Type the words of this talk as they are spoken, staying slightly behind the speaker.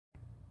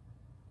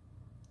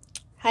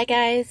Hi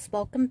guys,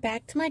 welcome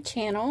back to my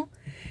channel.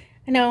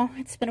 I know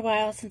it's been a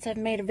while since I've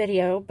made a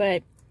video,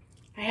 but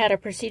I had a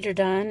procedure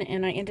done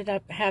and I ended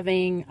up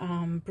having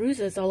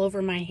bruises all over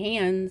my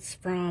hands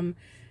from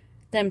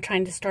them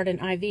trying to start an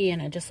IV,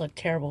 and it just looked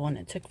terrible and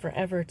it took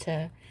forever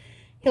to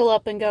heal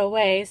up and go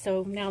away.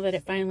 So now that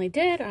it finally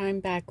did, I'm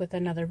back with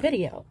another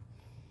video.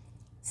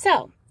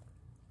 So,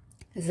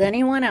 is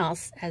anyone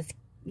else as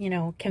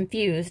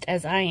confused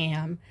as I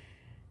am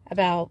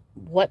about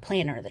what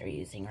planner they're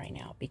using right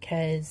now?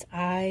 Because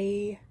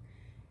I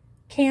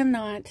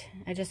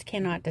just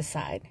cannot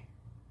decide.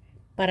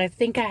 But I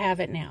think I have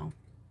it now.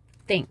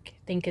 Think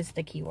is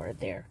the key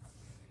word there.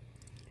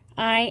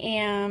 I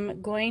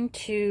am going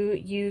to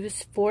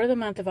use for the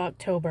month of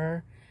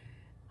October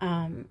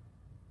a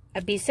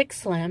B6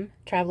 Slim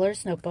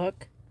Traveler's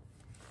Notebook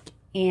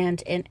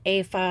and an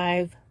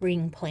A5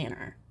 ring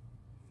planner.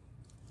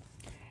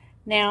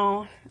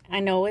 Now, I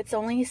know it's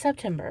only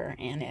September,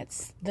 and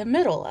it's the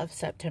middle of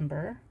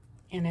September,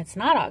 and it's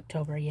not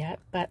October yet,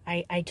 but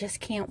I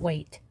just can't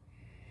wait.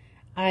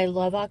 I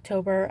love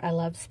October. I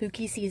love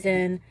spooky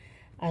season.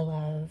 I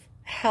love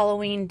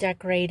Halloween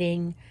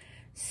decorating.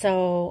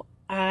 So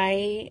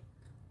I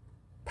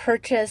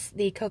purchased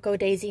the Cocoa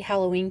Daisy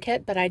Halloween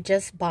kit, but I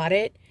just bought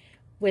it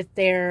with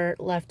their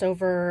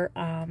leftover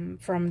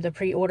from the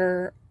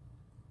pre-order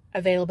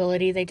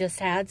availability they just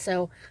had.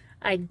 So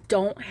I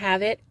don't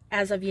have it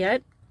as of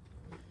yet.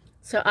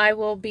 So I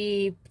will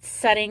be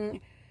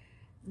setting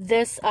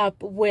this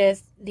up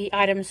with the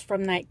items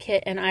from that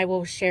kit, and I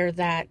will share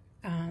that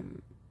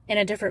in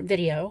a different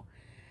video,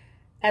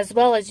 as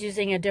well as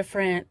using a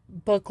different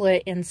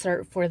booklet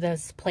insert for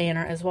this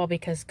planner as well,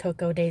 because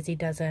Cocoa Daisy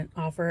doesn't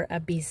offer a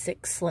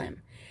B6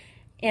 Slim.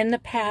 In the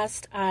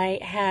past, I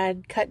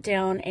had cut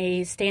down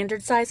a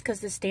standard size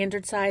because the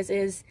standard size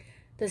is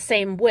the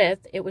same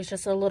width. It was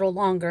just a little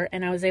longer,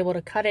 and I was able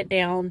to cut it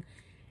down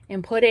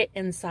and put it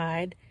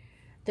inside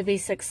the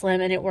B6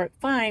 Slim, and it worked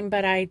fine,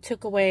 but I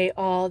took away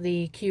all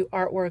the cute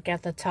artwork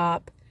at the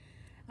top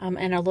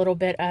and a little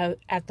bit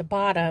at the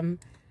bottom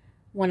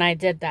when I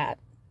did that.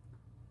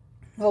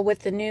 Well, with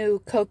the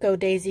new Cocoa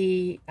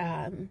Daisy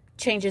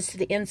changes to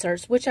the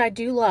inserts, which I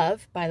do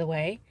love, by the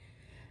way,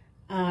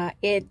 I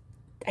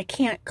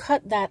can't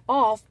cut that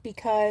off,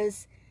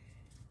 because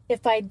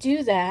if I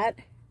do that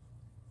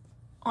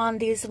on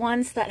these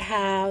ones that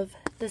have,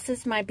 this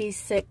is my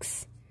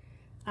B6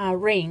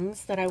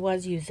 rings that I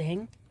was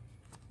using.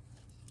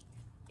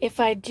 If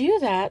I do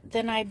that,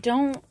 then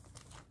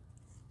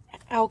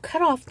I'll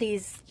cut off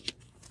these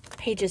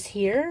pages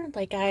here.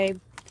 Like I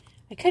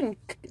couldn't,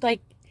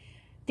 like,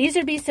 these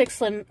are B6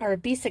 Slim or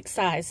B6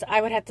 size. So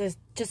I would have to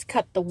just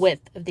cut the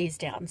width of these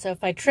down. So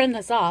if I trim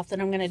this off,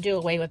 then I'm going to do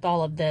away with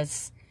all of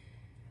this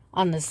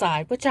on the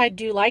side, which I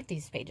do like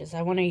these pages.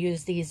 I want to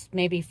use these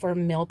maybe for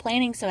meal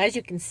planning. So as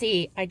you can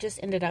see, I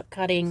just ended up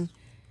cutting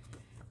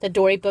the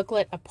Dory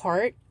booklet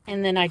apart,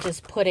 and then I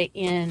just put it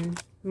in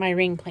my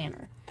ring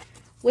planner,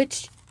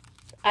 which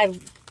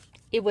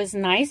it was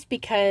nice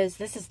because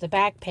this is the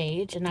back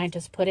page, and I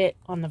just put it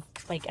on the,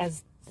 like,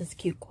 as this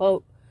cute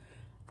quote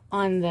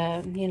on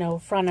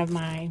the, front of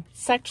my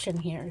section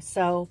here.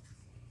 So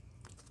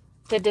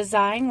the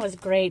design was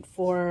great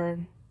for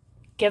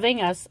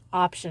giving us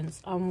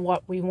options on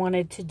what we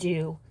wanted to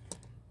do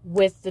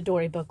with the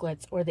Dory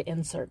booklets or the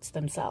inserts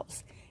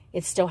themselves.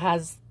 It still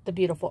has the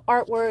beautiful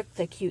artwork,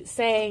 the cute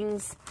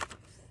sayings,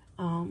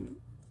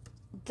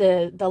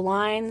 the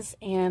lines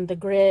and the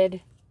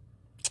grid.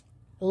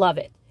 Love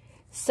it.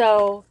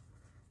 So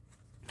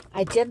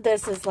I did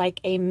this as like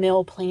a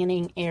meal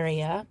planning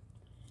area.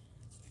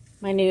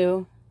 My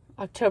new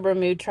October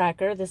mood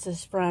tracker. This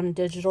is from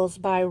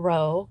Digitals by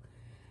Row.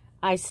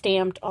 I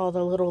stamped all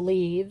the little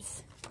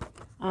leaves,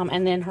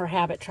 and then her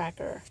habit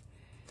tracker.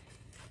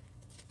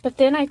 But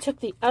then I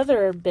took the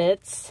other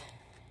bits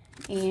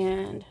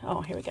and, oh,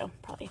 here we go,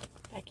 probably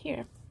back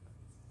here.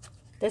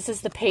 This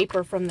is the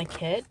paper from the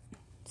kit.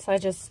 So I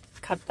just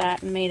cut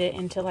that and made it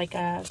into like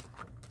a,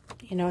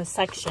 a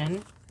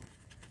section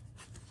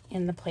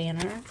in the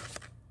planner.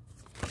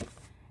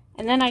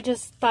 And then I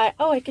just thought,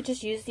 oh, I could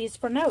just use these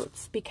for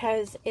notes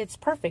because it's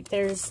perfect.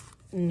 There's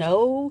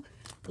no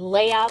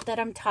layout that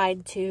I'm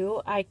tied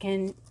to. I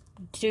can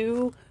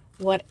do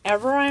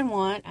whatever I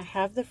want. I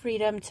have the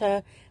freedom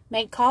to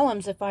make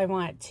columns if I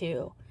want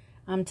to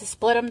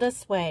split them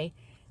this way.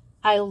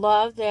 I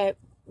love that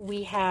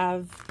we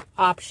have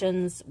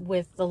options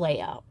with the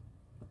layout.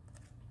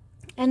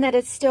 And that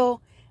it's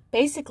still,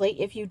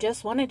 basically, if you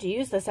just wanted to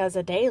use this as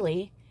a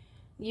daily,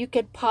 you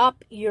could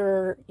pop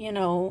your,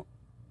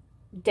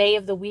 day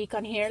of the week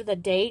on here, the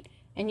date,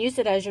 and use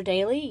it as your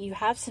daily. You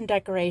have some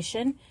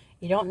decoration.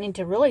 You don't need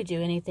to really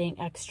do anything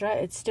extra.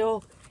 It's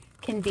still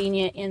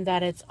convenient in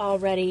that it's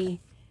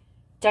already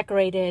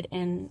decorated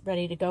and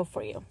ready to go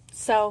for you.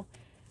 So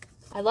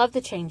I love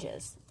the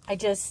changes.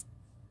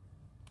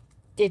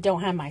 It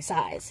don't have my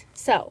size.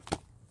 So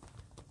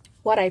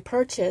what I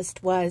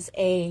purchased was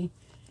a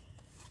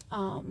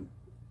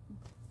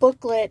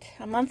booklet,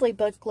 a monthly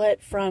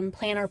booklet from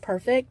Planner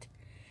Perfect,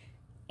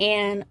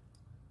 and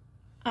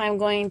I'm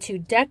going to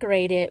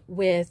decorate it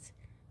with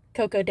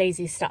Cocoa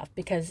Daisy stuff,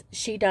 because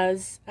she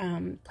does,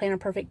 Planner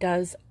Perfect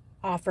does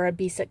offer a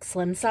B6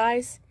 slim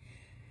size.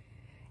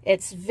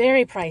 It's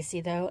very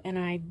pricey though, and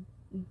I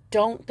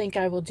don't think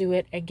I will do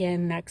it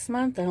again next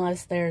month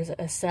unless there's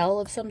a sale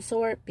of some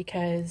sort,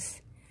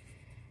 because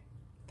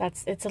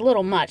it's a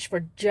little much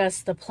for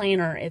just the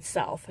planner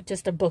itself,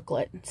 just a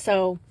booklet.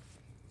 So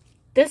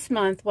this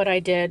month what I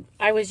did,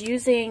 I was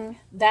using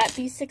that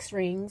B6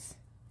 rings,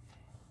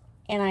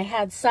 and I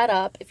had set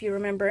up, if you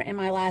remember in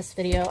my last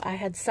video, I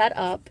had set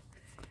up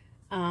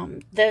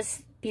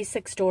this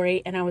B6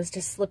 story, and I was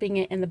just slipping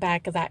it in the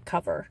back of that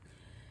cover.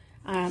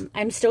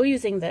 I'm still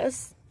using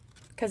this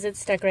because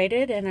it's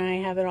decorated and I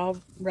have it all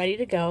ready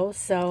to go.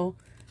 So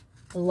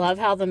I love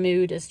how the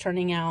mood is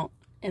turning out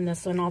in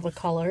this one, all the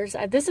colors.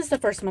 This is the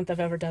first month I've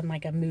ever done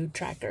like a mood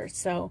tracker,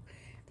 so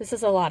this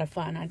is a lot of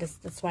fun.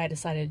 That's why I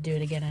decided to do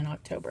it again in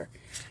October.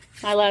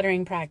 My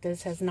lettering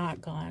practice has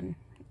not gone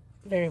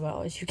very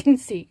well, as you can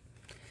see.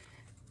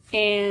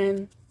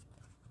 And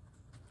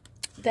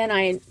then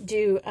I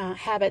do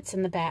habits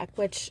in the back,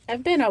 which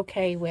I've been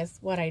okay with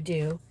what I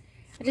do.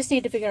 I just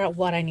need to figure out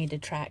what I need to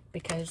track,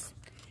 because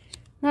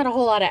not a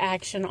whole lot of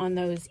action on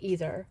those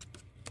either.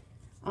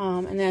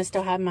 And then I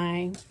still have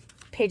my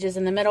pages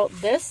in the middle.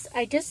 This,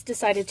 I just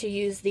decided to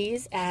use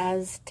these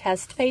as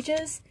test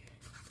pages.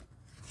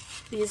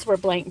 These were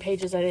blank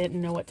pages I didn't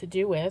know what to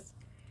do with.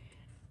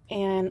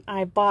 And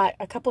I bought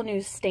a couple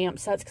new stamp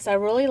sets because I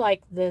really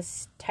like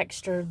this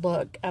textured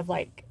look of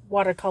like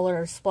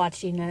watercolor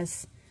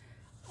splotchiness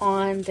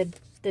on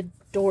the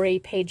Dory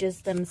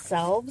pages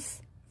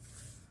themselves.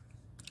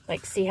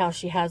 Like, see how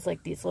she has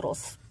like these little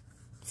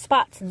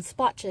spots and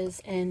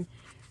splotches, and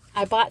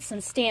I bought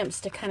some stamps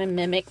to kind of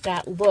mimic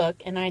that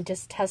look, and I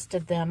just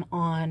tested them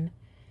on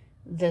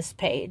this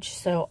page.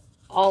 So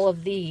all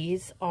of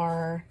these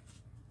are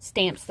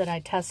stamps that I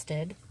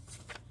tested.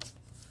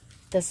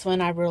 This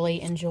one I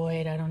really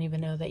enjoyed. I don't even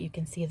know that you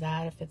can see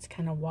that, if it's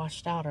kind of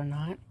washed out or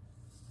not.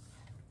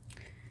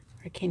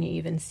 Or can you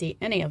even see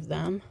any of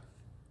them?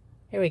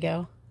 Here we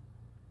go.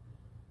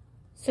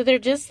 So they're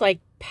just like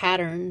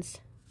patterns.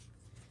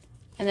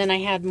 And then I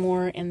had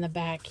more in the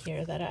back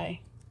here that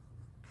I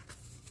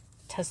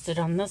tested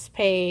on this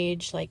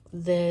page, like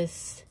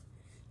this,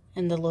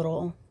 and the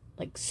little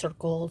like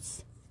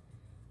circles.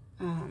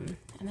 And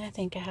I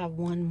think I have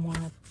one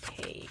more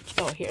page.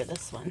 Oh, here,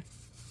 this one.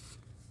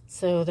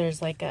 So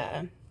there's like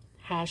a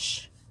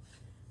hash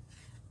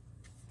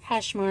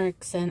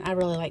marks, and I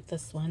really like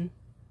this one.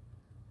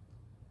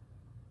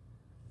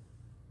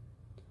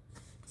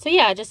 So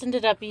yeah, I just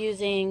ended up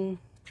using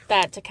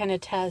that to kind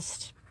of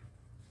test,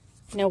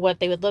 you know, what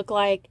they would look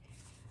like.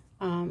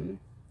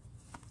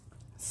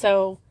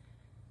 So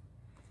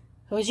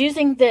I was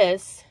using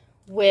this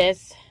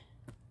with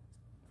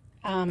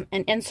an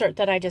insert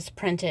that I just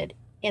printed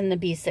in the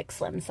B6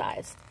 slim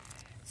size.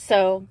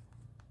 So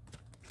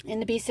in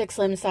the B6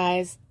 slim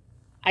size,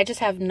 I just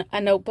have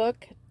a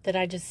notebook that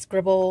I just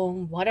scribble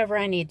whatever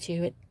I need to.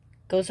 It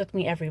goes with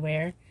me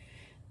everywhere.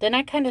 Then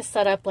I kind of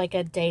set up like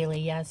a daily.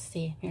 Yes,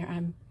 see here,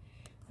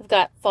 I've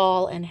got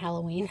fall and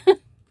Halloween.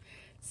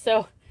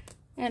 So,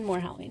 and more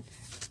Halloween.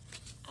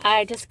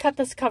 I just cut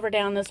this cover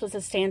down. This was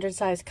a standard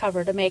size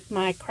cover to make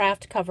my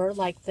craft cover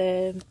like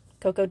the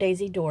Cocoa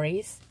Daisy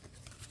Dories.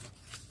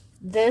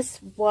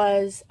 This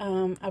was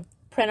a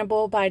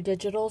printable by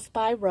Digital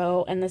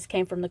Sparrow, and this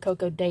came from the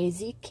Cocoa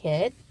Daisy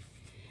kit.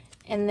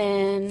 And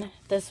then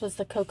this was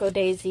the Cocoa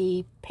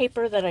Daisy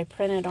paper that I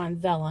printed on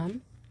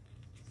vellum.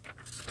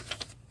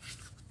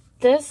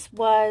 This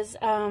was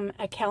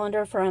a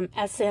calendar from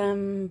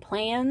SM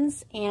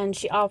Plans, and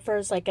she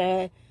offers like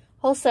a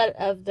whole set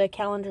of the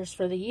calendars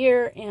for the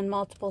year in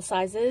multiple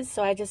sizes.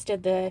 So I just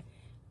did the,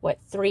 what,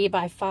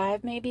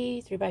 3x5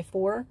 maybe,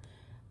 3x4.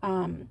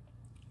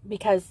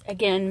 Because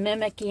again,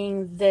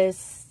 mimicking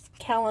this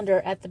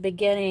calendar at the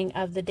beginning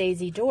of the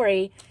Daisy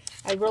Dory,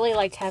 I really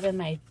liked having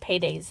my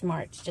paydays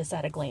marked just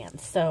at a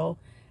glance. So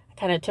I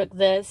kind of took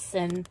this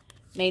and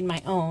made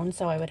my own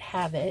so I would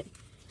have it.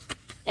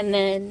 And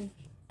then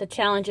the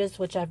challenges,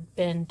 which I've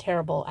been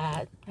terrible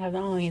at. I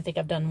don't even think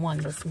I've done one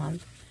this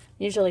month.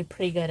 Usually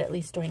pretty good, at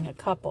least doing a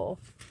couple.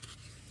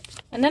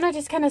 And then I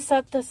just kind of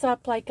set this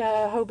up like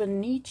a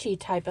Hobonichi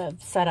type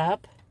of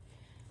setup,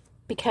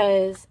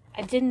 because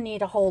I didn't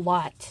need a whole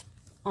lot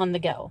on the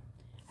go.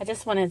 I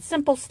just wanted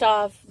simple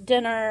stuff,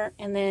 dinner,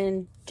 and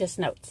then just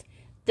notes.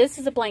 This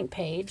is a blank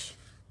page.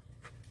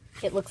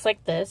 It looks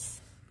like this.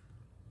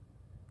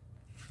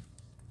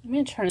 I'm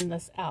going to turn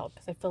this out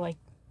because I feel like,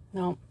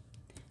 no,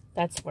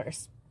 that's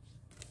worse.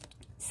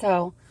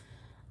 So,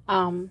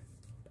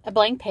 a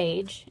blank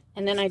page,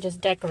 and then I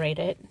just decorate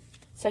it.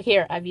 So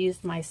here, I've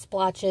used my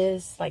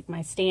splotches, like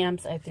my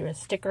stamps. I threw a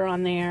sticker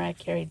on there. I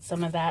carried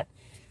some of that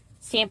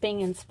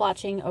stamping and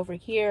splotching over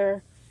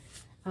here.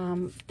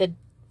 The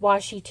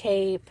washi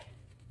tape.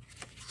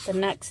 The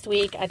next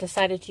week, I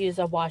decided to use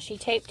a washi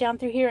tape down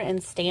through here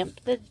and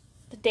stamp the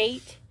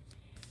date.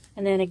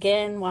 And then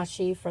again,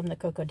 washi from the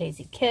Cocoa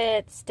Daisy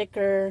kit,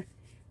 sticker,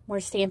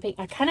 more stamping.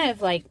 I kind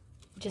of like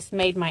just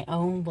made my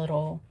own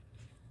little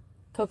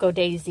Cocoa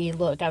Daisy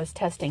look. I was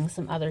testing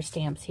some other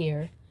stamps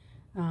here.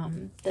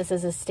 This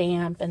is a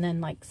stamp, and then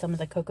like some of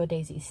the Cocoa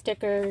Daisy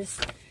stickers.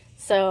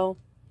 So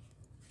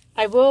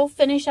I will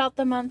finish out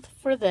the month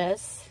for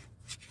this,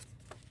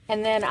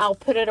 and then I'll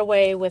put it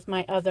away with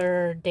my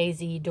other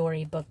Daisy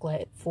Dory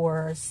booklet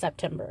for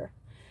September.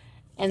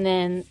 And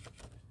then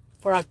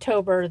for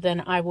October,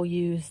 then I will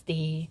use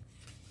the,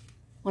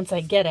 once I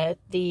get it,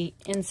 the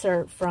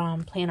insert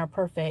from Planner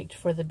Perfect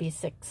for the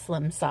B6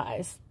 Slim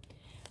size.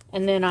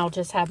 And then I'll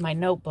just have my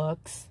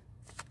notebooks.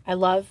 I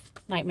love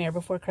Nightmare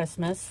Before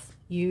Christmas.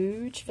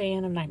 Huge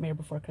fan of Nightmare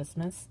Before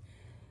Christmas.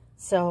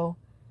 So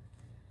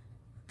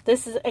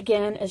this is,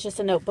 again, is just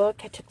a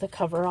notebook. I took the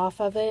cover off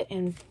of it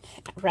and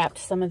wrapped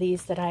some of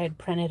these that I had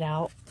printed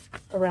out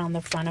around the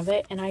front of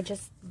it. And I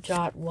just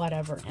jot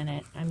whatever in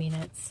it. I mean,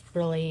 it's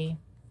really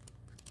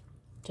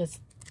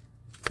just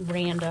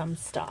random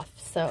stuff.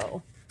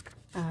 So,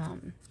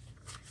 and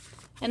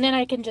then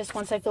I can just,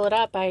 once I fill it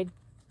up, I'm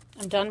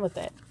done with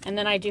it. And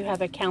then I do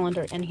have a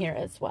calendar in here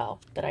as well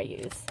that I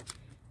use.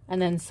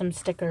 And then some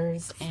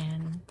stickers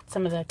and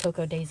some of the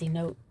Cocoa Daisy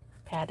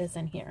notepad is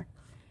in here.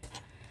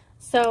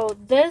 So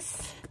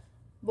this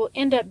will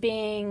end up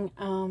being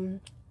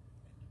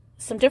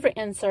some different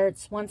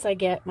inserts once I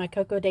get my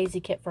Cocoa Daisy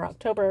kit for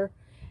October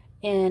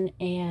in,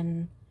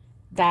 and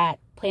that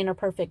Planner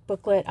Perfect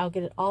booklet. I'll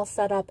get it all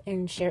set up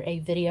and share a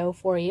video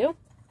for you.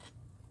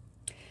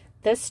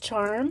 This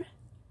charm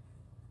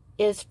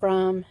is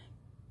from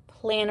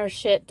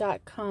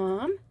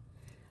plannershit.com.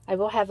 I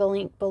will have a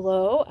link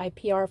below. I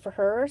PR for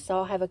her, so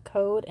I'll have a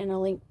code and a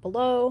link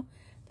below.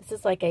 This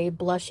is like a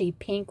blushy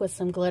pink with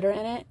some glitter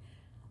in it.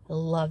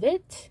 Love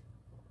it.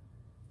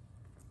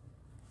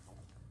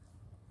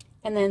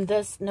 And then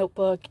this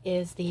notebook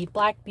is the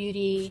Black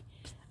Beauty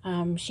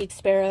Chic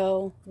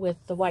Sparrow with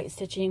the white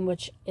stitching,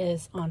 which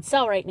is on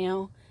sale right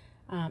now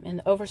in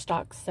the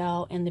Overstock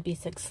sale, and the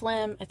B6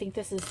 Slim. I think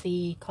this is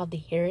called the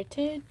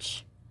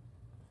Heritage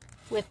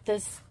with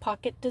this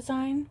pocket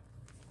design.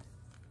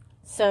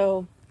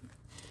 So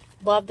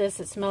love this.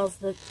 It smells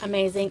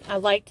amazing. I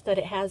liked that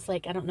it has,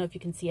 like, I don't know if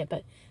you can see it,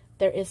 but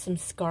there is some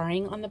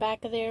scarring on the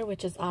back of there,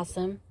 which is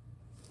awesome.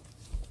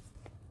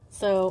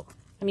 So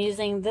I'm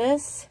using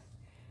this,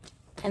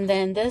 and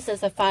then this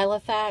is a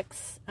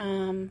Filofax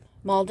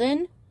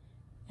Malden,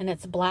 and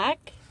it's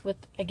black with,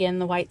 again,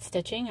 the white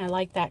stitching. I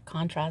like that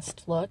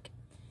contrast look.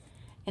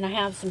 And I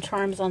have some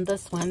charms on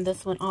this one.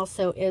 This one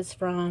also is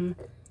from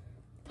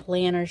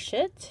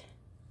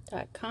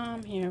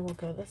plannershit.com. Here, we'll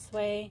go this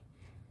way.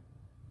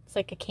 It's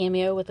like a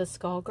cameo with a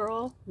skull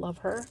girl. Love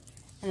her.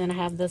 And then I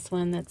have this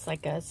one that's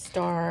like a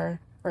star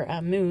or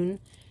a moon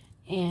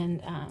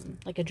and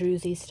like a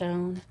druzy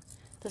stone.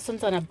 This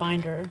one's on a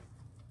binder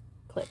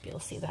clip. You'll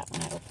see that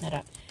when I open it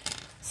up.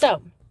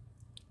 So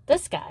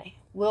this guy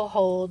will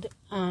hold,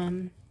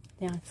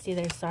 yeah, see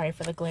there's, sorry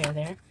for the glare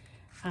there.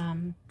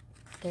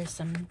 There's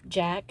some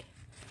jack.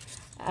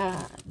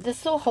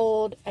 This will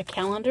hold a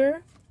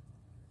calendar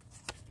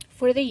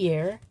for the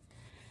year.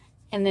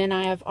 And then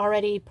I have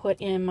already put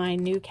in my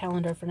new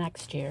calendar for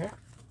next year.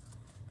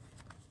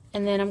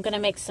 And then I'm going to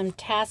make some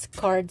task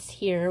cards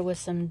here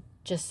with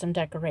just some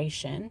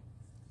decoration.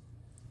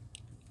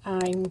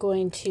 I'm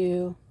going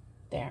to,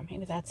 there,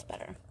 maybe that's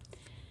better.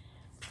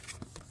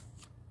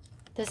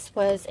 This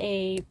was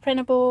a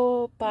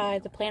printable by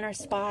the Planner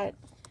Spot.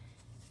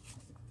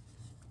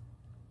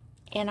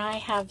 And I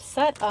have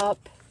set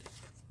up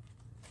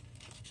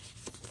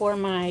for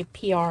my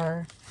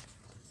PR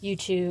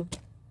YouTube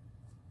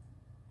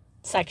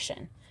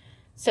section.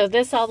 So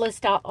this, I'll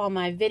list out all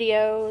my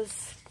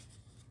videos.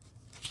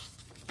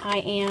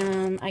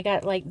 I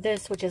got like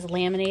this, which is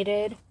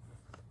laminated.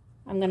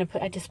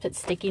 I just put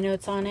sticky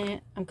notes on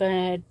it. I'm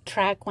gonna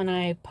track when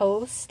I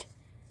post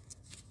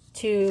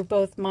to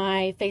both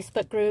my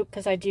Facebook group,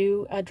 because I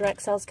do a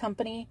direct sales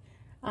company,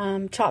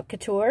 Chalk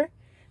Couture.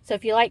 So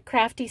if you like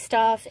crafty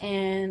stuff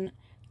and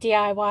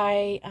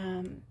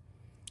DIY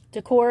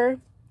decor,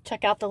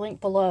 check out the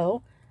link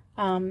below.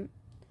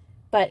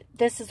 But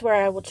this is where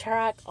I will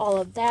track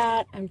all of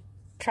that. I'm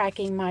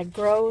tracking my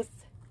growth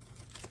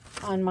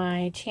on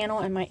my channel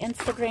and my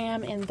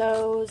Instagram in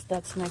those.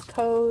 That's my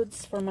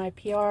codes for my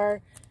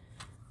PR.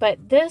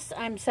 But this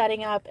I'm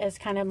setting up as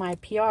kind of my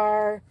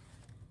PR.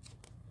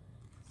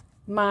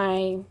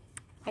 I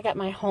got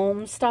my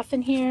home stuff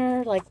in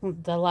here, like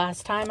the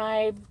last time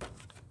I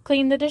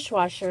cleaned the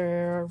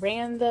dishwasher, or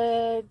ran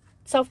the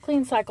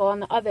self-clean cycle on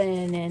the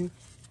oven, and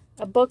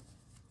a book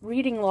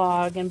reading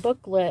log and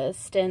book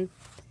list, and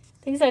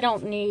things I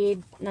don't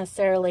need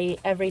necessarily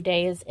every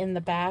day is in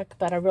the back,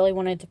 but I really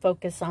wanted to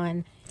focus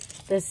on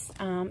this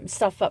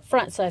stuff up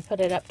front, so I put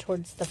it up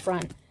towards the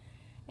front.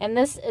 And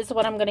this is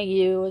what I'm going to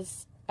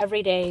use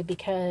every day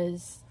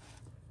because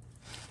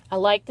I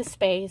like the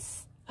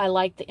space. I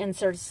like the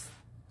inserts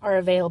are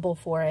available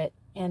for it,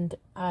 and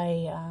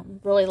I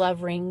really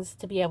love rings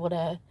to be able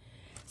to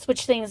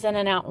switch things in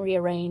and out and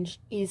rearrange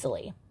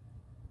easily.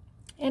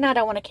 And I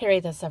don't want to carry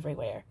this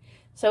everywhere.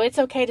 So it's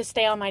okay to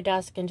stay on my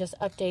desk and just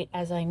update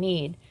as I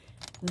need.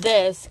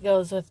 This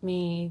goes with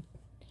me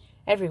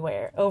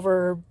everywhere.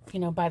 Over, you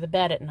know, by the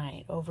bed at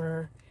night,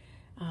 over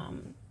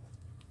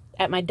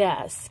at my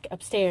desk,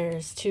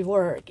 upstairs to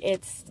work.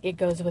 It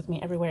goes with me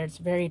everywhere. It's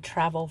very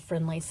travel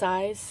friendly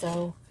size,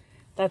 so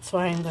that's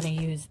why I'm going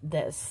to use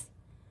this.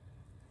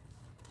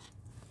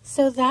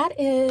 So that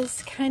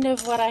is kind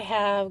of what I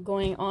have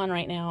going on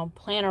right now,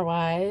 planner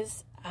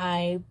wise.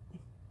 I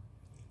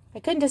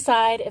couldn't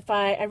decide if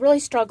I really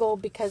struggle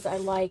because I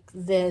like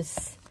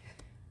this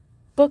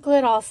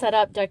booklet all set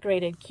up,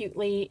 decorated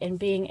cutely, and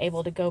being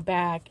able to go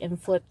back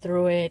and flip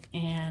through it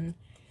and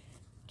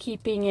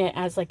keeping it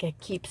as like a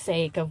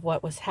keepsake of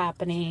what was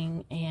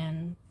happening.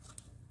 And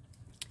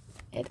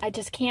I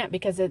just can't,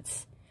 because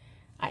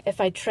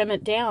if I trim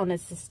it down,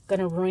 it's just going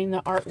to ruin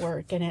the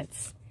artwork, and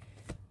it's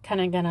kind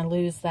of going to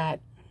lose that,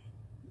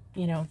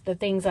 you know, the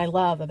things I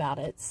love about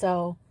it.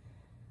 So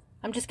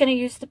I'm just going to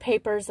use the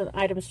papers and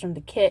items from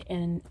the kit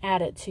and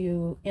add it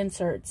to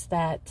inserts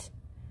that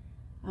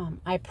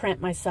I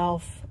print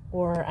myself,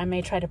 or I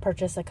may try to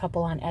purchase a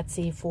couple on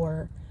Etsy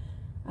for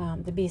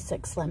the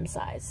B6 Slim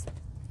size.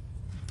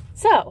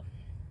 So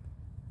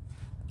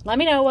let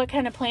me know what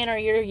kind of planner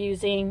you're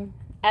using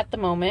at the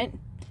moment.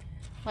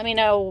 Let me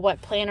know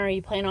what planner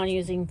you plan on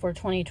using for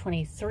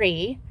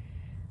 2023.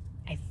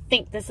 I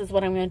think this is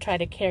what I'm going to try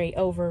to carry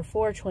over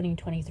for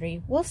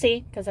 2023. We'll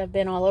see, because I've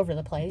been all over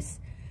the place.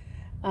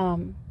 I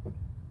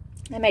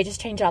may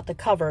just change out the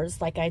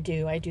covers like I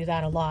do. I do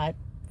that a lot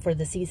for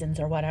the seasons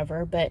or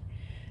whatever, but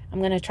I'm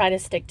going to try to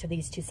stick to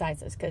these two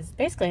sizes, because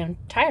basically I'm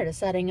tired of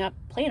setting up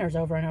planners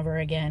over and over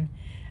again.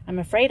 I'm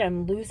afraid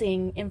I'm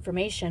losing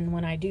information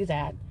when I do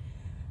that.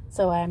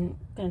 So I'm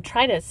going to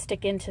try to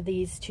stick into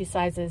these two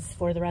sizes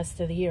for the rest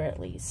of the year at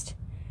least.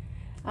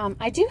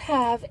 I do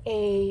have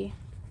a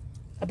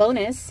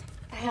bonus.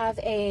 I have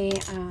a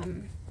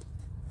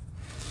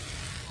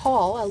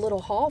haul, a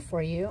little haul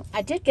for you.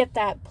 I did get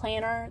that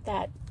planner,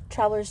 that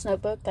Traveler's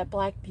Notebook, that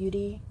Black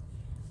Beauty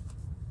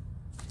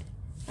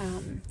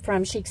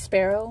from Chic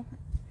Sparrow.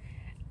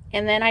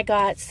 And then I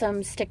got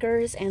some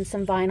stickers and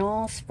some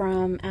vinyls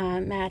from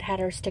Mad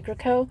Hatter Sticker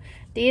Co.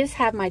 These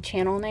have my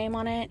channel name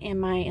on it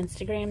and my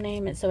Instagram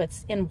name, and so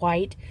it's in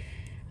white,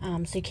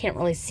 so you can't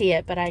really see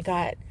it. But I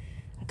got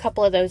a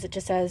couple of those. It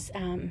just says,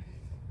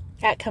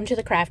 "Come to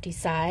the crafty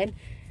side."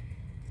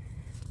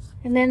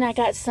 And then I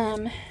got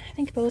some, I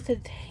think both of,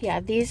 yeah,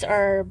 these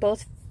are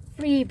both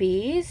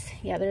freebies.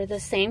 Yeah, they're the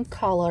same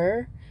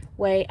color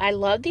way. I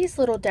love these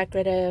little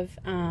decorative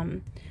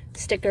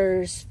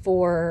stickers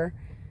for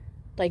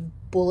like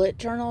bullet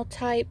journal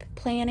type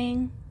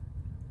planning,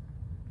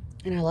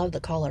 and I love the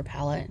color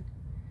palette.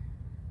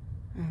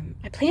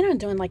 I plan on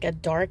doing like a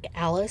dark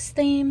Alice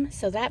theme,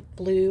 so that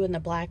blue and the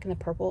black and the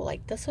purple,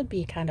 like this would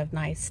be kind of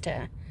nice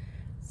to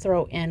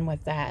throw in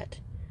with that.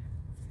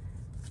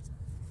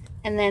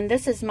 And then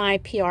this is my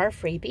PR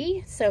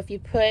freebie, so if you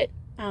put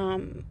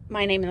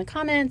my name in the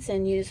comments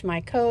and use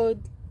my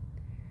code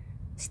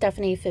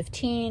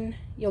Stephanie15,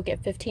 you'll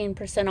get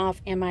 15%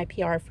 off and my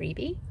PR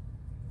freebie.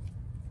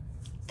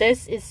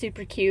 This is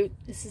super cute.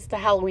 This is the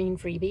Halloween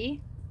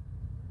freebie.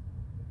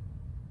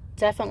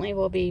 Definitely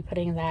will be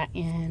putting that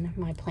in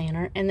my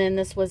planner. And then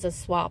this was a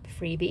swap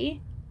freebie.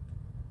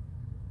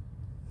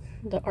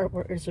 The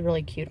artwork is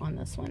really cute on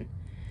this one.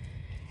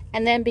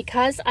 And then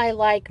because I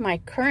like my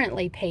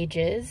currently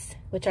pages,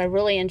 which I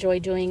really enjoy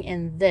doing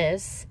in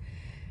this,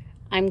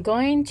 I'm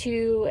going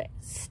to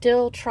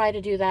still try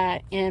to do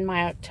that in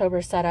my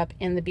October setup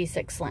in the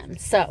B6 Slim.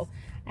 So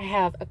I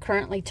have a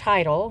currently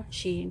title.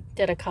 She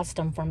did a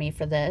custom for me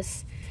for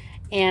this.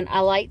 And I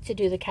like to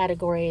do the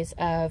categories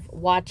of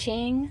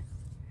watching,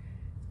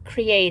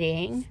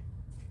 creating,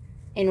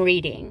 and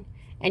reading.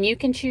 And you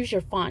can choose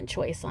your font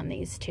choice on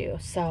these too.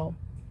 So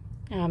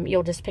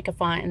you'll just pick a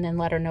font and then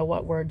let her know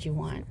what words you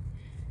want.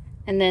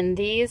 And then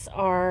these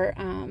are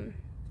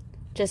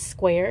just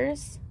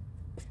squares.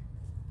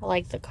 I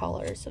like the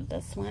colors of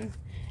this one.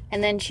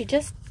 And then she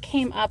just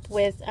came up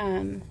with,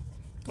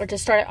 or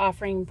just started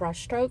offering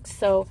brush strokes.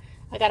 So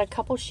I got a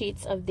couple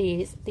sheets of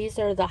these. These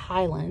are the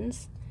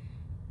Highlands.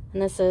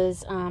 And this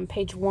is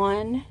page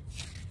 1.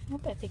 Oh,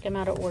 I think I'm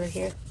out of order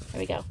here. There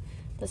we go.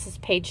 This is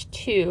page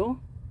 2.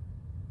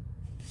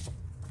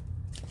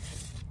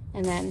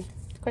 And then,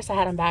 of course, I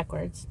had them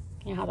backwards.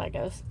 You know how that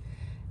goes.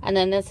 And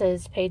then this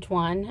is page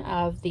 1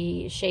 of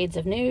the Shades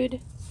of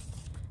Nude.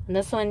 And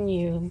this one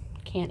you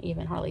can't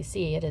even hardly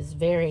see. It is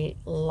very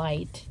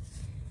light.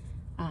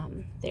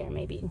 There,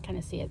 maybe you can kind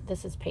of see it.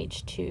 This is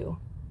page 2.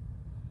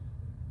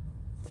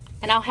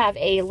 And I'll have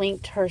a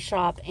link to her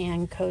shop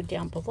and code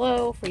down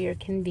below for your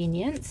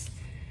convenience.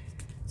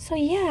 So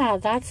yeah,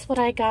 that's what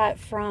I got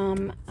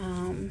from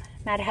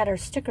Mad Hatter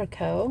Sticker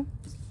Co.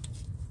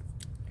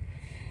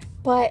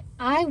 But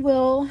I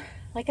will,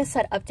 like I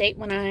said, update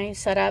when I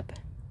set up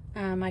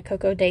my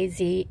Cocoa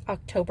Daisy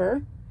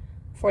October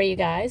for you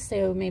guys.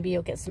 So maybe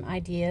you'll get some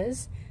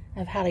ideas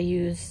of how to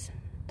use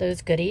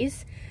those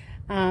goodies.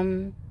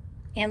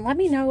 And let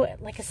me know,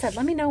 like I said,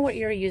 let me know what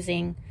you're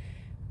using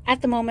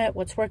at the moment,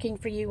 what's working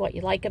for you, what you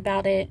like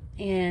about it,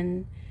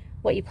 and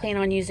what you plan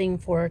on using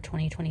for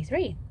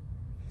 2023.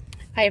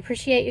 I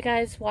appreciate you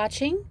guys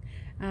watching.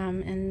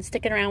 and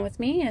sticking around with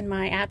me in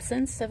my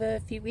absence of a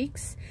few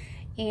weeks.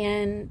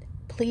 And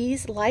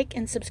please like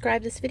and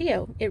subscribe this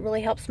video. It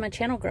really helps my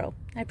channel grow.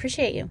 I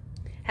appreciate you.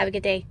 Have a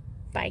good day.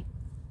 Bye.